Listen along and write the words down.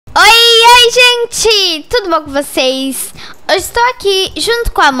gente! Tudo bom com vocês? Hoje estou aqui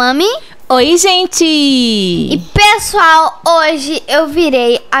junto com a Mami. Oi, gente! E pessoal, hoje eu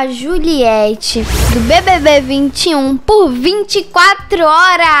virei a Juliette do BBB 21 por 24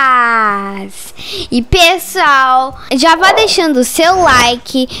 horas. E pessoal, já vá deixando o seu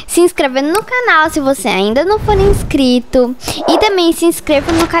like, se inscrevendo no canal se você ainda não for inscrito. E também se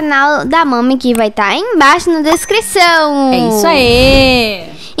inscreva no canal da Mami, que vai estar aí embaixo na descrição. É isso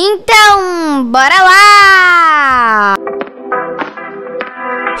aí! Então, bora lá!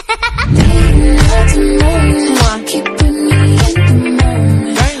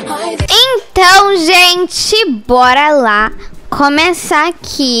 Então, gente, bora lá começar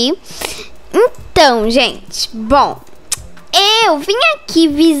aqui. Então, gente, bom, eu vim aqui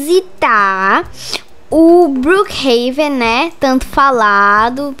visitar o Brookhaven, né? Tanto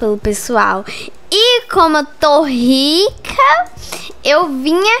falado pelo pessoal. E como eu tô rica, eu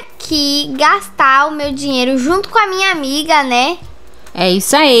vim aqui gastar o meu dinheiro junto com a minha amiga, né? É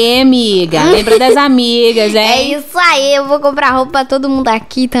isso aí, amiga. Lembra das amigas, hein? É isso aí, eu vou comprar roupa pra todo mundo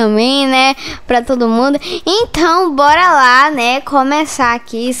aqui também, né? Pra todo mundo. Então, bora lá, né? Começar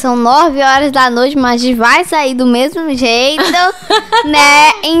aqui. São 9 horas da noite, mas a gente vai sair do mesmo jeito,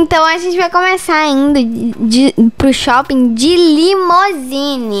 né? Então, a gente vai começar indo pro shopping de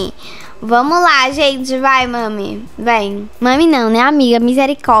limousine. Vamos lá, gente. Vai, Mami. Vem. Mami não, né, amiga?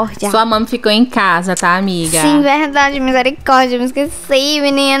 Misericórdia. Sua mãe ficou em casa, tá, amiga? Sim, verdade. Misericórdia. Me esqueci,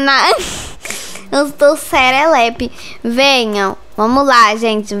 menina. Eu estou serelepe. Venham. Vamos lá,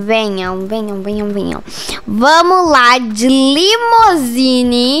 gente. Venham. Vamos lá de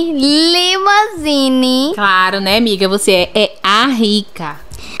limousine. Limousine. Claro, né, amiga? Você é a rica.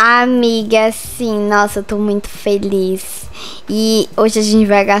 Amiga, sim. Nossa, eu tô muito feliz. E hoje a gente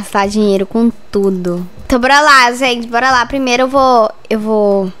vai gastar dinheiro com tudo. Então bora lá, gente, bora lá. Primeiro eu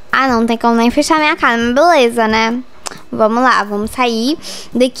vou... Ah, não tem como nem fechar minha cara, mas beleza, né? Vamos lá, vamos sair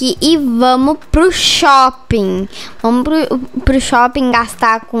daqui e vamos pro shopping. Vamos pro shopping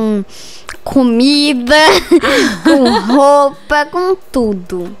gastar com comida, com roupa, com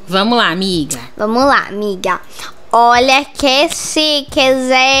tudo. Vamos lá, amiga. Vamos lá, amiga. Olha que chique,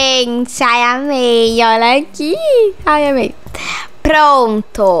 gente. Ai, amei. Olha aqui. Ai, amei.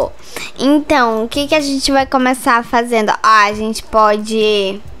 Pronto. Então, o que a gente vai começar fazendo? Ah, a gente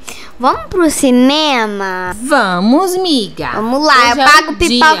pode... Vamos pro cinema? Vamos, amiga. Vamos lá. Hoje eu pago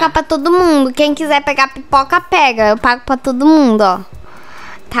pipoca pra todo mundo. Quem quiser pegar pipoca, pega. Eu pago pra todo mundo, ó.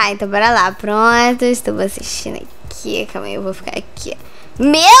 Tá, então bora lá. Pronto. Estou assistindo aqui. Calma aí, eu vou ficar aqui, ó.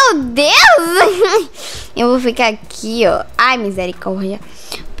 Meu Deus! Eu vou ficar aqui, ó. Ai, misericórdia.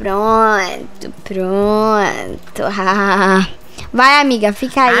 Pronto. Vai, amiga,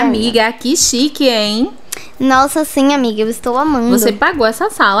 fica aí. Amiga, que chique, hein? Nossa, sim, amiga, eu estou amando. Você pagou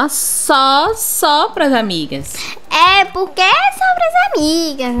essa sala só pras amigas. É, porque é só pras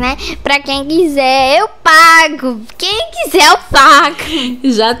amigas, né? Pra quem quiser, eu pago. Quem quiser, eu pago.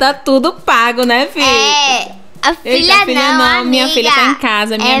 Já tá tudo pago, né, filha? É. A filha, Eita, filha não, amiga. minha filha tá em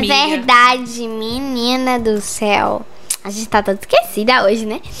casa, minha amiga. É verdade, menina do céu. A gente tá toda esquecida hoje,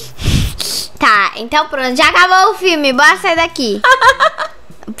 né? Tá, então pronto, já acabou o filme, bora sair daqui.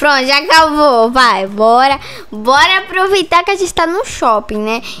 Pronto, já acabou, vai, bora aproveitar que a gente tá no shopping,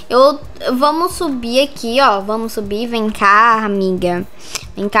 né? Vamos subir aqui, ó, vamos subir, vem cá, amiga.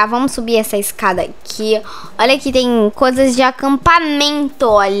 Vem cá, vamos subir essa escada aqui. Olha aqui, tem coisas de acampamento,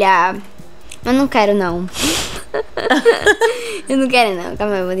 olha. Eu não quero, não. Eu não quero, não.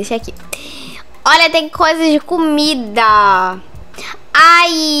 Calma aí, eu vou deixar aqui. Olha, tem coisas de comida.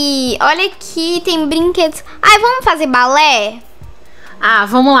 Ai, olha aqui, tem brinquedos. Ai, vamos fazer balé? Ah,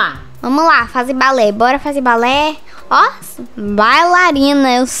 vamos lá. Vamos lá, fazer balé. Bora fazer balé. Ó,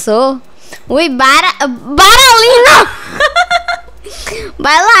 bailarina eu sou. Ui, baralina!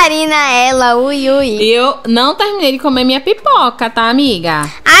 Bailarina ela, ui. Eu não terminei de comer minha pipoca, tá, amiga?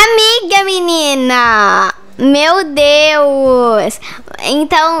 Amiga, menina! Meu Deus!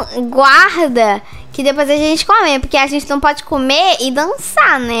 Então, guarda que depois a gente come, porque a gente não pode comer e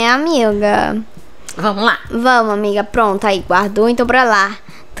dançar, né, amiga? Vamos lá. Vamos, amiga. Pronto, aí, guardou, então bora lá.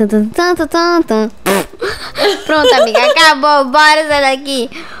 Pronto, amiga, acabou. Bora sair daqui.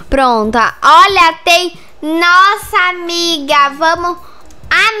 Pronto, olha, tem... Nossa, amiga, vamos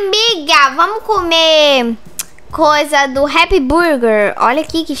comer coisa do Happy Burger. Olha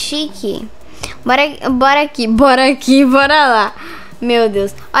aqui que chique. Bora lá. Meu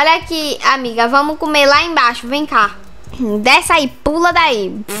Deus. Olha aqui, amiga, vamos comer lá embaixo. Vem cá. Desce aí, pula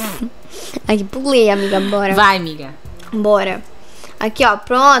daí. Aqui, pulei, amiga, bora. Vai, amiga. Bora. Aqui, ó,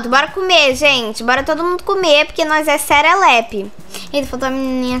 pronto. Bora comer, gente. Bora todo mundo comer, porque nós é serelepe. Eita, faltou a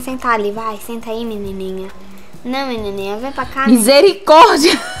menininha sentar ali. Vai, senta aí, menininha. Não, menininha, vem pra cá.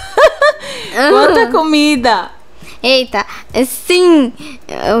 Misericórdia! Quanta comida! Eita, sim.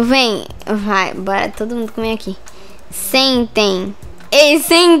 Vem, vai, bora todo mundo comer aqui. Sentem. Ei,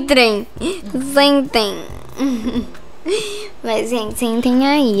 sentem. Sentem. Mas, gente, sentem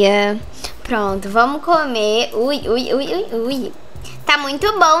aí. Pronto, vamos comer. Ui, ui, ui, ui, ui. Tá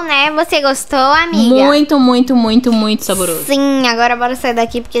muito bom, né? Você gostou, amiga? Muito, muito, muito, muito saboroso. Sim, agora bora sair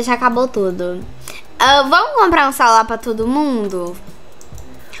daqui porque já acabou tudo. Vamos comprar um celular pra todo mundo?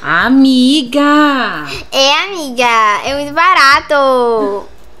 Amiga! É, amiga, é muito barato.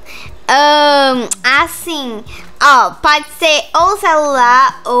 Assim, ó, pode ser ou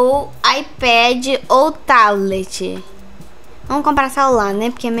celular, ou iPad, ou tablet. Vamos comprar celular,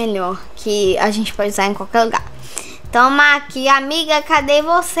 né? Porque é melhor, que a gente pode usar em qualquer lugar. Toma aqui, amiga, cadê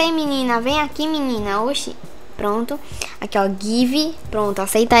você, menina? Vem aqui, menina. Oxi, pronto. Aqui, ó, give. Pronto,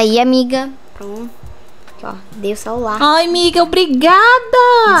 aceita aí, amiga. Pronto. Aqui, ó, dei o celular. Ai, amiga, obrigada!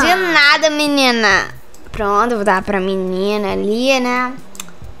 De nada, menina. Pronto, eu vou dar pra menina ali, né?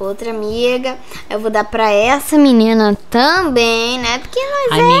 Outra amiga. Eu vou dar pra essa menina também, né? Porque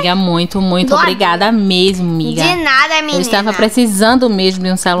nós amiga, muito, muito obrigada mesmo, amiga. De nada, menina. Eu estava precisando mesmo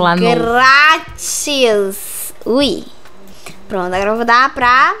de um celular novo. Grátis. Ui. Pronto, agora eu vou dar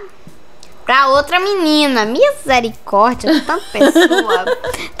pra outra menina. Misericórdia, tanta pessoa.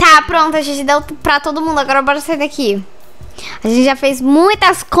 Tá, pronto, a gente deu pra todo mundo. Agora bora sair daqui. A gente já fez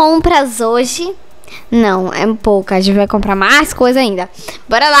muitas compras hoje. Não, é pouca. A gente vai comprar mais coisa ainda.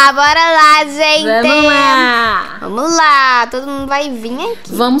 Bora lá, gente. Vamos lá. Vamos lá. Todo mundo vai vir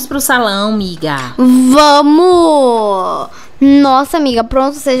aqui. Vamos pro salão, amiga. Vamos. Nossa, amiga,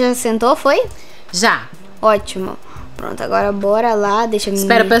 pronto? Você já sentou, foi? Já. Ótimo. Pronto, agora bora lá. Deixa eu...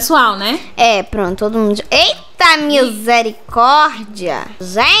 Espera o pessoal, né? É, pronto, todo mundo... Eita, misericórdia.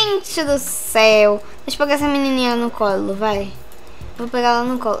 Gente do céu. Deixa eu pegar essa menininha no colo, vai. Vou pegar ela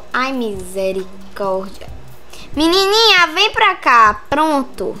no colo. Ai, misericórdia. Menininha, vem pra cá.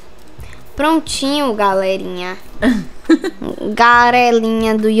 Pronto. Prontinho, galerinha.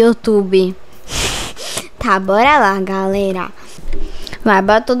 Garelinha do YouTube. Tá, bora lá, galera. Vai,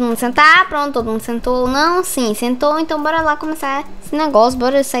 bora todo mundo sentar. Pronto, todo mundo sentou. Não, sim, sentou. Então bora lá começar esse negócio.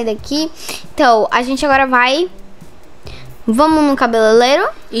 Bora sair daqui. Então, a gente agora vai... Vamos no cabeleireiro?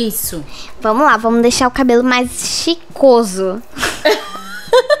 Isso. Vamos lá, vamos deixar o cabelo mais chicoso.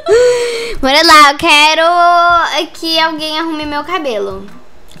 Bora lá, eu quero que alguém arrume meu cabelo.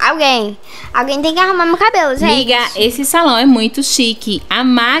 Alguém tem que arrumar meu cabelo, gente. Amiga, esse salão é muito chique. A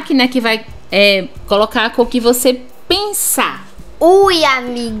máquina que vai colocar a cor que você pensar. Ui,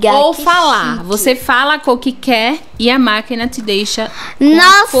 amiga. Ou falar. Chique. Você fala a cor que quer e a máquina te deixa com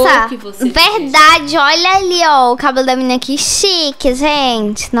Nossa, a cor que você verdade. Deseja. Olha ali, ó, o cabelo da menina aqui. Chique,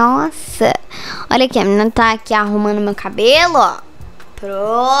 gente. Nossa. Olha aqui, a menina tá aqui arrumando meu cabelo, ó.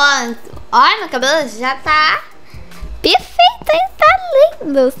 Pronto. Olha, meu cabelo já tá perfeito, hein? Tá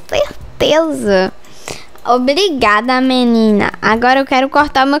lindo, certeza. Obrigada, menina. Agora eu quero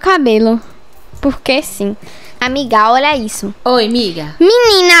cortar meu cabelo. Porque sim. Amiga, olha isso. Oi, amiga.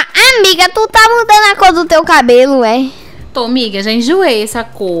 Menina, amiga, tu tá mudando a cor do teu cabelo, é? Tô, amiga, já enjoei essa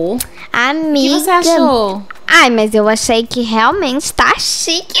cor. Amiga. O que você achou? Ai, mas eu achei que realmente tá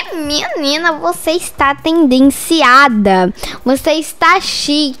chique, menina. Você está tendenciada. Você está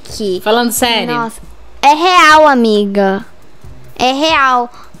chique. Falando sério? Nossa, é real, amiga. É real.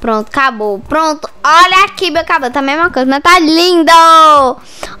 Pronto, acabou. Pronto, olha aqui meu cabelo. Tá a mesma coisa, mas tá lindo.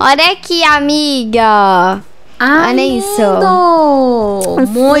 Olha aqui, amiga. Olha lindo. Isso.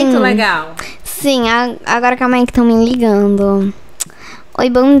 Muito Sim. legal. Sim, agora calma aí que estão me ligando. Oi,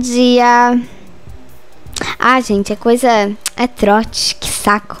 bom dia. Ah, gente, é trote, que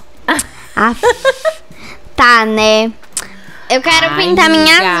saco. Tá, né? Eu quero pintar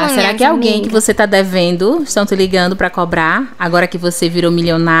minhas unhas. Será que alguém amiga? que você tá devendo estão te ligando pra cobrar, agora que você virou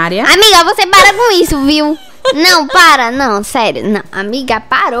milionária? Amiga, você para com isso, viu? Não, para, não, sério. Não, amiga,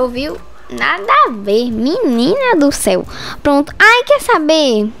 parou, viu? Nada a ver, menina do céu. Pronto, ai, quer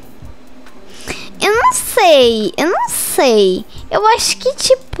saber? Eu não sei. Eu acho que,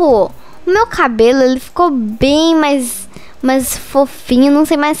 tipo, o meu cabelo, ele ficou bem mais mais fofinho, não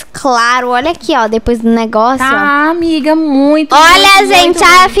sei, mais claro. Olha aqui, ó, depois do negócio. Tá, amiga, muito. Olha, muito, gente, muito,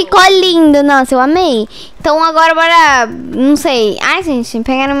 ah, muito. ficou lindo. Nossa, eu amei. Então agora bora, não sei. Ai, gente,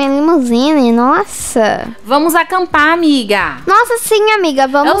 pegaram minha limusine, nossa. Vamos acampar, amiga. Nossa, sim, amiga,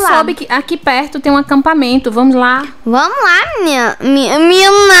 vamos Eu lá. soube que aqui perto tem um acampamento, vamos lá. Vamos lá, minha.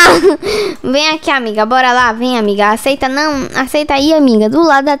 Vem aqui, amiga, bora lá, vem, amiga. Aceita, não, aceita aí, amiga, do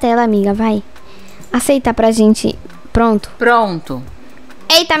lado da tela, amiga, vai. Aceita pra gente. Pronto. Pronto.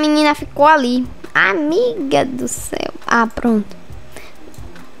 Eita, a menina ficou ali. Amiga do céu. Ah, pronto.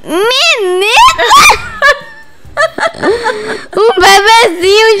 Menina! Um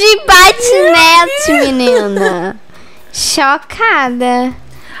bebezinho de patinete, menina. Chocada.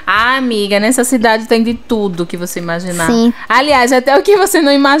 Ah, amiga, nessa cidade tem de tudo que você imaginar. Sim. Aliás, até o que você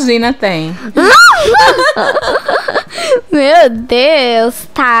não imagina tem. Meu Deus.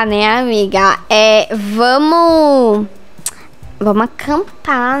 Tá, né, amiga? Vamos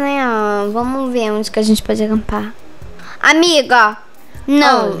acampar, né? Vamos ver onde que a gente pode acampar. Amiga,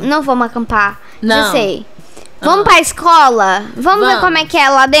 não vamos acampar. Não. Já sei. Vamos pra escola? Vamos ver como é que é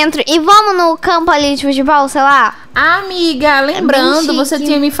lá dentro? E vamos no campo ali de futebol, sei lá? Ah, amiga, lembrando, bem você chique.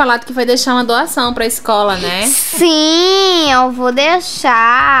 tinha me falado que vai deixar uma doação pra escola, né? Sim, eu vou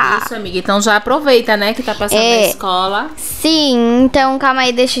deixar. Isso, amiga. Então já aproveita, né, que tá passando na escola. Sim, então calma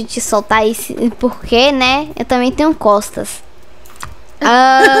aí, deixa eu te soltar isso. Porque, né, eu também tenho costas.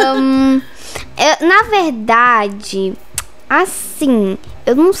 Na verdade, assim,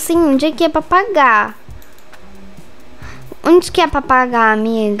 eu não sei onde é que é pra pagar. Onde que é pra pagar,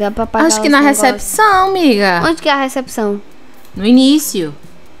 amiga? Pra pagar Acho que os na negócios? recepção, amiga. Onde que é a recepção? No início.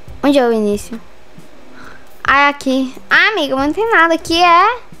 Onde é o início? Ah, aqui. Ah, amiga, mas não tem nada. Aqui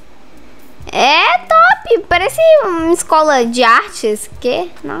é top. Parece uma escola de artes.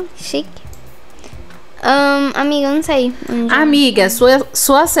 Que? Não, chique. Amiga, eu não sei. Amiga,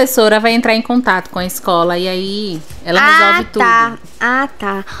 sua assessora vai entrar em contato com a escola e aí ela resolve tudo. Ah,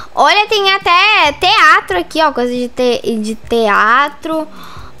 tá. Olha, tem até teatro aqui, ó. Coisa de teatro.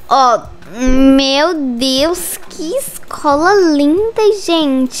 Ó, meu Deus, que escola linda,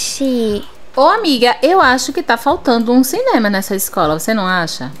 gente. Ô, amiga, eu acho que tá faltando um cinema nessa escola, você não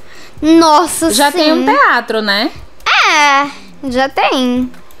acha? Nossa, Já sim. tem um teatro, né? Já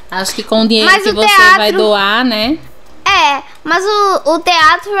tem. Acho que com o dinheiro Mas que o você teatro- vai doar, né? Mas o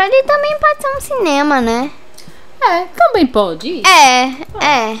teatro, ele também pode ser um cinema, né? Também pode.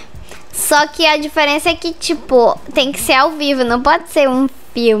 Só que a diferença é que, tipo, tem que ser ao vivo, não pode ser um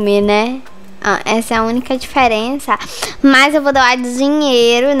filme, né? Essa é a única diferença. Mas eu vou doar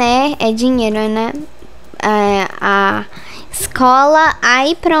dinheiro, né? É dinheiro, né? A escola,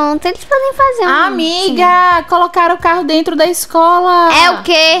 aí pronto, eles podem fazer um... Amiga, colocaram o carro dentro da escola. É o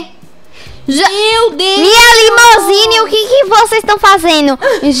quê? Meu Deus! Minha limusine, o que vocês estão fazendo?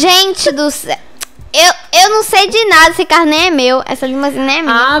 Gente do céu. Eu não sei de nada, esse carro nem é meu. Essa limusine nem é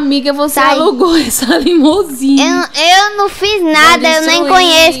minha. Ah, amiga, você Tá aí. alugou essa limusine. Eu não fiz nada, eu nem destruir,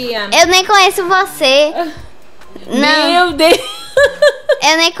 conheço. amiga. Eu nem conheço você. Não, Meu Deus!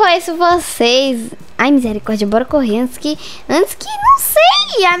 eu nem conheço vocês. Ai, misericórdia, bora correr antes que não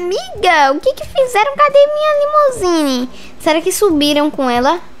sei, amiga. O que fizeram? Cadê minha limusine? Será que subiram com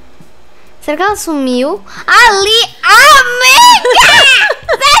ela? Será que ela sumiu? Ali! Amiga!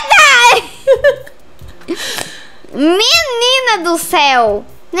 Verdade! Menina do céu!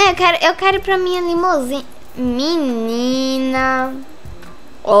 Né, eu quero ir pra minha limusine. Menina.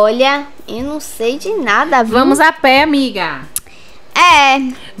 Olha, eu não sei de nada, viu? Vamos a pé, amiga.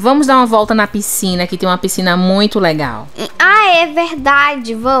 Vamos dar uma volta na piscina, que tem uma piscina muito legal. É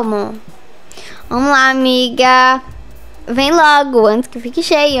verdade, vamos. Vamos lá, amiga. Vem logo, antes que fique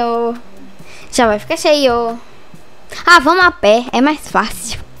cheio. Já vai ficar cheio. Vamos a pé, é mais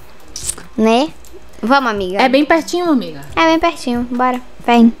fácil, né? Vamos, amiga. É bem pertinho, amiga. É bem pertinho, bora,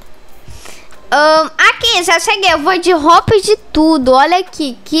 vem. Aqui, já cheguei, eu vou de roupa e de tudo. Olha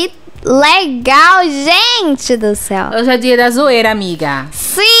aqui, que legal, gente do céu. Hoje é dia da zoeira, amiga.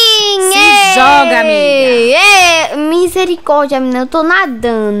 Sim! Se joga, amiga. Misericórdia, menina, eu tô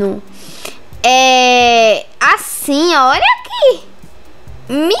nadando. Assim, ó, olha aqui.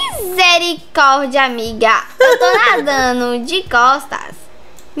 Misericórdia, amiga. Eu tô nadando de costas.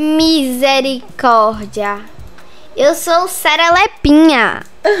 Misericórdia. Eu sou serelepinha.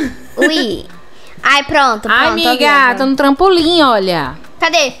 Ui. Ai, pronto. Amiga, tô no trampolim, olha.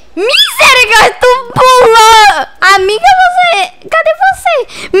 Cadê? Misericórdia, tu pulou! Amiga, cadê você?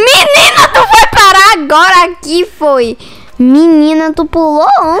 Menina, tu vai parar agora aqui, foi. Menina, tu pulou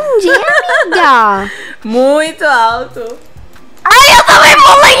onde, amiga? Muito alto. Ai, eu também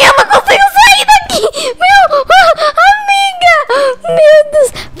pulei, eu não consigo sair daqui. Amiga. Meu Deus.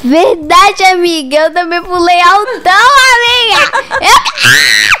 Verdade, amiga. Eu também pulei altão, amiga.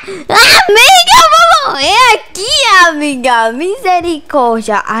 Amiga, eu vou morrer aqui, amiga.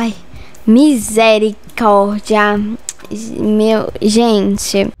 Misericórdia. Ai, misericórdia.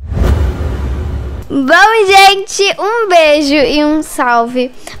 Gente. Bom, gente, um beijo e um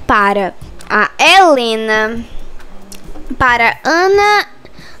salve para a Helena, para Ana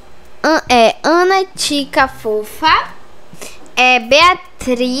Tica Fofa,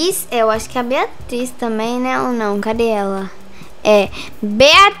 Beatriz, eu acho que é a Beatriz também, né? Ou não? Cadê ela?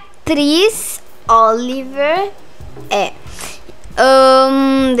 Beatriz Oliver,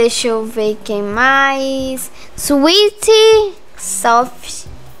 deixa eu ver quem mais. Sweetie Softic,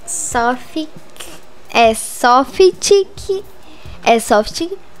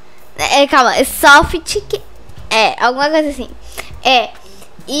 alguma coisa assim.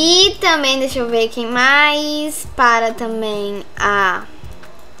 E também, deixa eu ver quem mais. Para também a...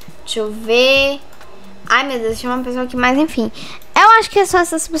 Deixa eu ver. Ai, meu Deus, tinha uma pessoa aqui mais, enfim. Eu acho que são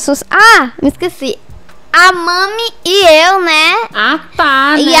essas pessoas. Ah, me esqueci. A Mamy e eu, né? Ah,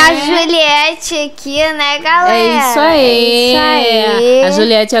 tá, né? E a Juliette aqui, né, galera? É isso aí. A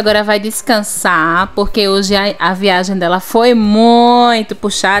Juliette agora vai descansar, porque hoje a viagem dela foi muito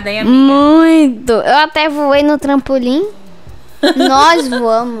puxada, hein, amiga? Muito. Eu até voei no trampolim. Nós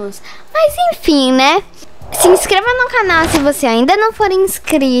voamos. Mas enfim, né? Se inscreva no canal se você ainda não for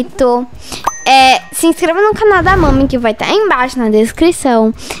inscrito. Se inscreva no canal da Mamy, que vai estar aí embaixo na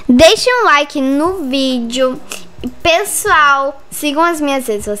descrição. Deixe um like no vídeo. E, pessoal, sigam as minhas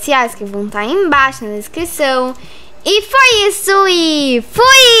redes sociais, que vão estar aí embaixo na descrição. E foi isso e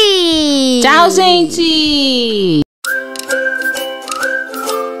fui! Tchau, gente!